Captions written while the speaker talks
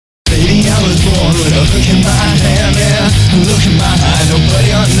born with a hook in my hand, yeah. Look in my eye,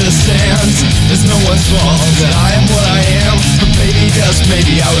 nobody understands. It's no one's fault that I am what I am. But maybe, just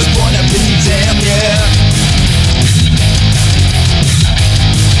maybe, I was born to be damned, yeah.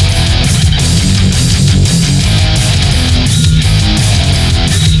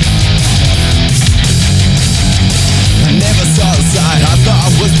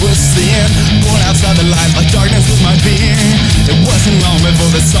 Born outside the light, like darkness was my being. It wasn't long before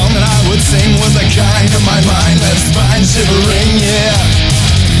the song that I would sing was the kind of my mind left spine shivering, yeah.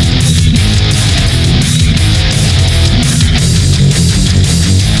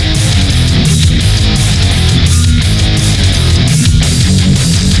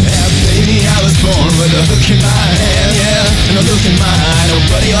 Yeah, baby, I was born with a hook in my hand, yeah. And a look in my eye,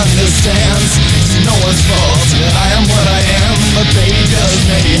 nobody understands. It's no one's fault that I am what I am. But baby, just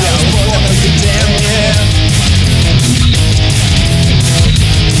maybe I was born to be damned, yeah.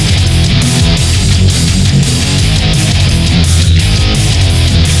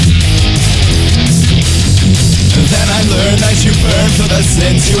 And then I learned that you burn for the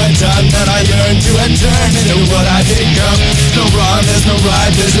sins you had done, that I yearned to have turned into what I become. No wrong, there's no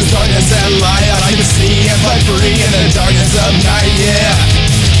right, there's just darkness and light. I like to see and fight free in the darkness of night, yeah.